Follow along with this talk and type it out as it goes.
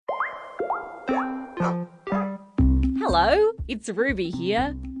Hello, it's Ruby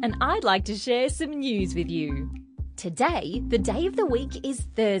here, and I'd like to share some news with you. Today, the day of the week is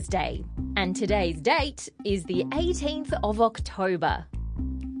Thursday, and today's date is the 18th of October.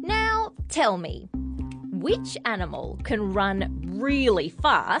 Now, tell me, which animal can run really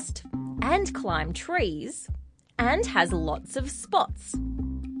fast and climb trees and has lots of spots?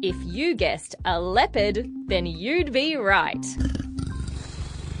 If you guessed a leopard, then you'd be right.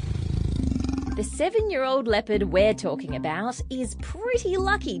 The 7-year-old leopard we're talking about is pretty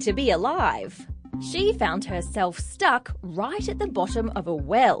lucky to be alive. She found herself stuck right at the bottom of a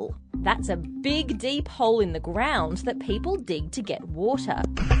well. That's a big, deep hole in the ground that people dig to get water.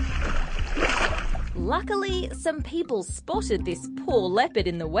 Luckily, some people spotted this poor leopard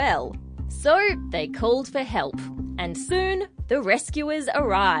in the well. So they called for help, and soon the rescuers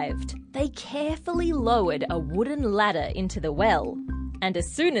arrived. They carefully lowered a wooden ladder into the well, and as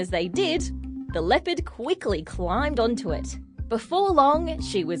soon as they did, the leopard quickly climbed onto it. Before long,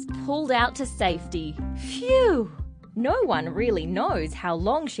 she was pulled out to safety. Phew! No one really knows how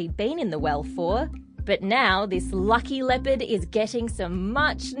long she'd been in the well for, but now this lucky leopard is getting some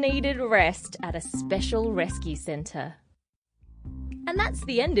much-needed rest at a special rescue centre. And that's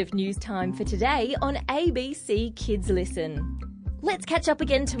the end of news time for today on ABC Kids Listen. Let's catch up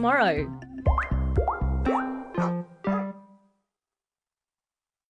again tomorrow.